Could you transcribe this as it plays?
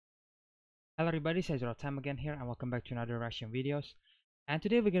Hello everybody, it's EzraTime again here, and welcome back to another reaction videos. And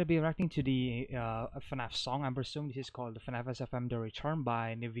today we're gonna be reacting to the FNAF song. I'm presuming this is called the FNAF SFM The Return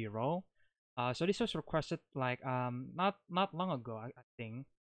by NIVIRO. So this was requested like not long ago, I think.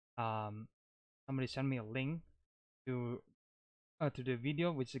 Um, Somebody sent me a link to the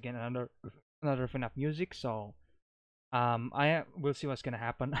video, which is again another FNAF music. So I will see what's gonna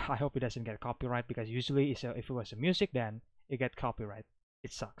happen. I hope it doesn't get copyright because usually if it was a music, then it get copyright.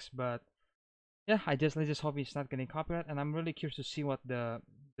 It sucks, but yeah, I just hope it's not getting copyright, and I'm really curious to see what the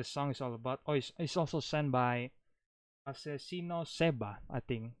song is all about. Oh, it's also sent by Asesino Seba, I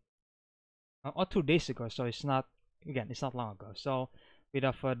think, or 2 days ago. So it's not long ago. So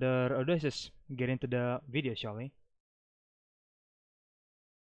without further ado, let's just get into the video, shall we?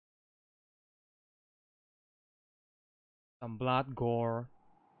 Some blood, gore,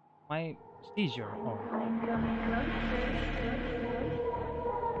 my seizure.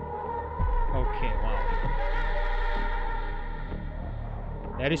 Oh, okay, wow,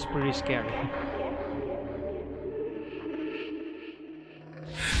 that is pretty scary.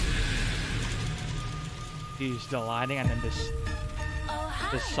 Use the lighting, and then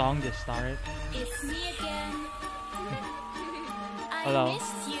the song just started. It's me again. Hello. I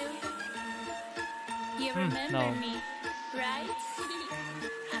missed you. You remember no. me, right?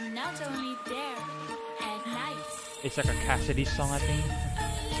 I'm not only there at night. It's like a Cassidy song, I think. A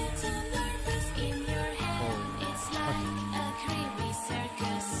little nervous in your head. It's like a creepy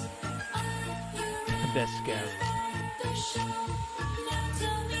circus. Are you ready That's scary. for the show? Now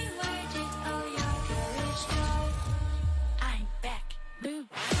tell me, where did all your courage go? I'm back. Boo.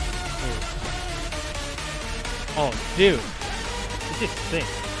 Oh, dude, this is sick.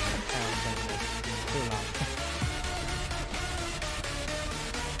 Too loud.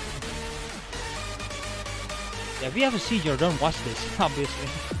 Yeah, if you have a seizure, don't watch this, obviously.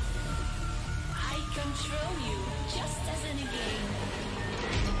 I control you, just as in a game.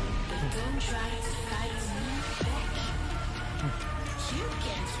 But don't try to fight me back. You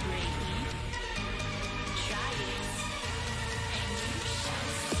can't break me. Try it, and you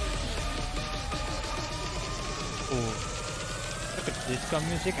shall see. Oh, look at disco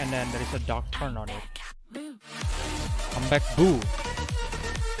music, and then there is a dark turn on it. Boo. Come back, boo.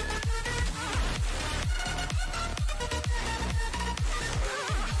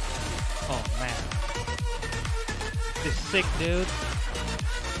 Oh man, this is sick, dude.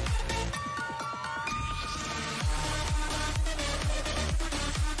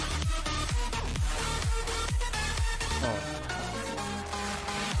 Oh.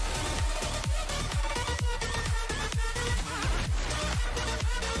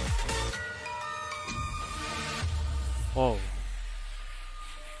 Whoa.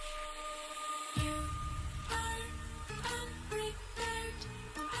 You are unprepared.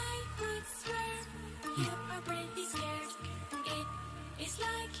 I would swear you are pretty scared. It is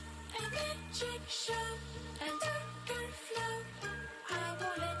like a magic show, a darker flow. I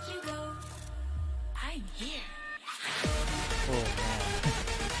won't let you go. I'm here. Oh man.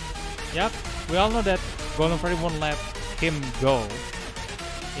 Yep, we all know that Golden Freddy won't let him go.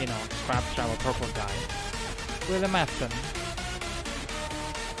 You know, Scrap Travel Purple guy. William Afton.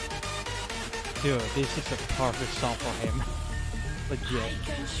 Dude, this is a perfect song for him. I Legit.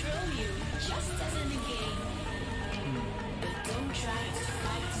 control you, just as in a game. But don't try to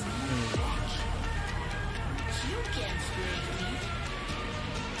fight me back. You can't break me.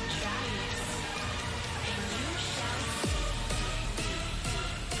 Try it, and you shall see.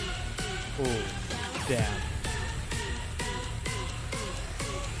 Oh, damn.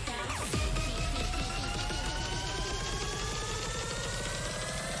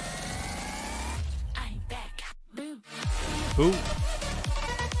 I'm back. Boo. Boo.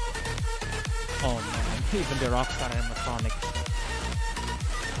 Oh man, even the Rockstar animatronics.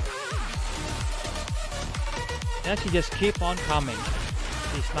 Yeah, she just keep on coming.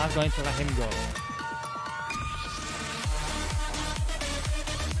 She's not going to let him go.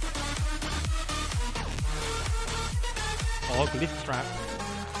 Oh, glitch trap.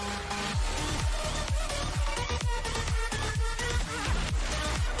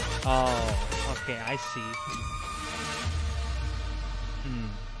 Oh, okay, I see.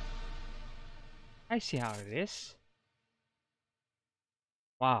 I see how it is.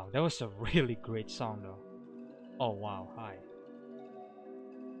 Wow, that was a really great song though. Oh wow, hi.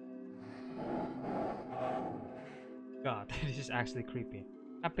 God, this is actually creepy.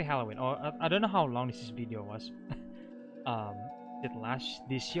 Happy Halloween. Oh, I don't know how long this video was. Did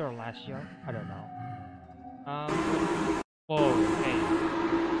this year or last year? I don't know. Oh, hey.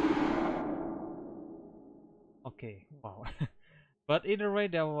 Okay, wow. But either way,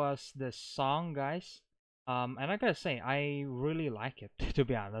 that was the song, guys. And I gotta say, I really like it. To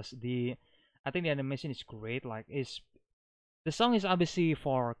be honest, I think the animation is great. Like, is the song is obviously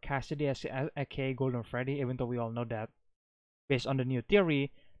for Cassidy, aka Golden Freddy. Even though we all know that, based on the new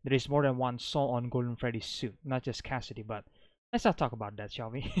theory, there is more than one soul on Golden Freddy's suit, not just Cassidy. But let's not talk about that,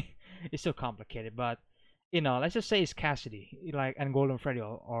 shall we? It's so complicated. But let's just say it's Cassidy, like, and Golden Freddy,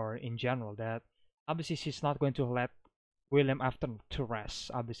 or in general, that obviously she's not going to let William Afton to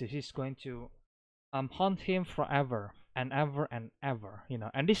rest. Obviously, she's going to haunt him forever and ever and ever.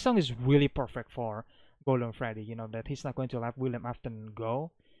 And this song is really perfect for Golden Freddy. That he's not going to let William Afton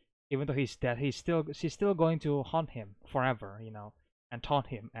go, even though he's dead. She's still going to haunt him forever. And taunt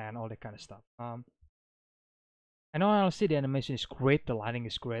him and all that kind of stuff. And honestly, the animation is great. The lighting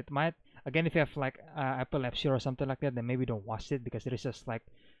is great. Might Again, if you have like epilepsy or something like that, then maybe don't watch it because there is just like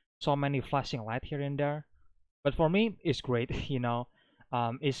so many flashing light here and there. But for me, it's great.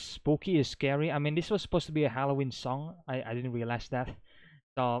 It's spooky, it's scary. I mean, this was supposed to be a Halloween song. I didn't realize that.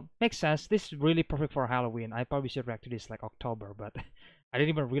 So makes sense. This is really perfect for Halloween. I probably should react to this like October, but I didn't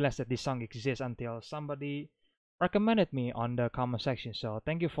even realize that this song exists until somebody recommended me on the comment section. So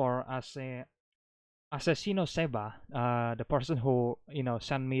thank you for Asesino Seba, the person who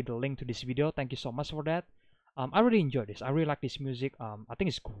sent me the link to this video. Thank you so much for that. I really enjoyed this. I really like this music. I think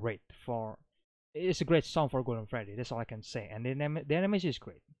it's great for. It's a great song for Golden Freddy. That's all I can say. And the animation is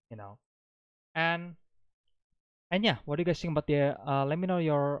great. And yeah, what do you guys think about the? Let me know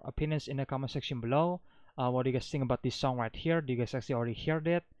your opinions in the comment section below. What do you guys think about this song right here? Do you guys actually already heard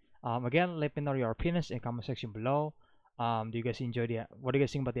it? Again, let me know your opinions in the comment section below. Do you guys enjoy what do you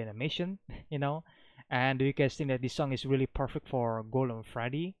guys think about the animation? And do you guys think that this song is really perfect for Golden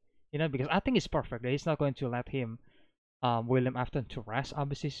Freddy? Because I think it's perfect. He's not going to let him William Afton to rest.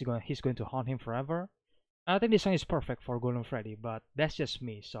 Obviously, he's going to haunt him forever. I think this song is perfect for Golden Freddy, but that's just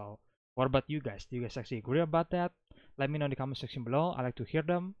me. So, what about you guys? Do you guys actually agree about that? Let me know in the comment section below. I like to hear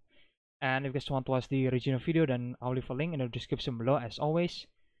them. And if you guys want to watch the original video, then I'll leave a link in the description below as always.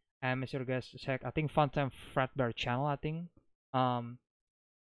 And make sure you guys check, I think, Funtime Fredbear channel. I think I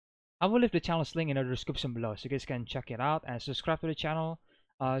will leave the channel's link in the description below, so you guys can check it out and subscribe to the channel.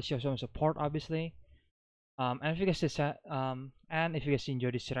 Show some support, obviously. And if you guys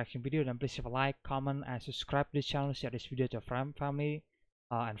enjoyed this reaction video, then please leave a like, comment, and subscribe to this channel. Share this video to your family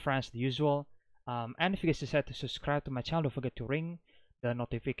and friends, the usual. And if you guys decide to subscribe to my channel, don't forget to ring the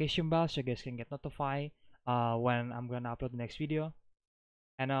notification bell so you guys can get notified when I'm gonna upload the next video.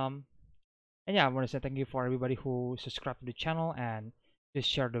 And yeah, I want to say thank you for everybody who subscribed to the channel and just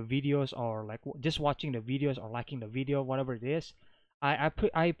share the videos, or like just watching the videos or liking the video, whatever it is.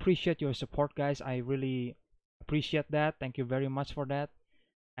 I appreciate your support, guys. I really appreciate that. Thank you very much for that.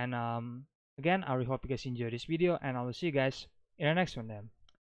 And again, I really hope you guys enjoy this video, and I will see you guys in the next one then.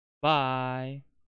 Bye.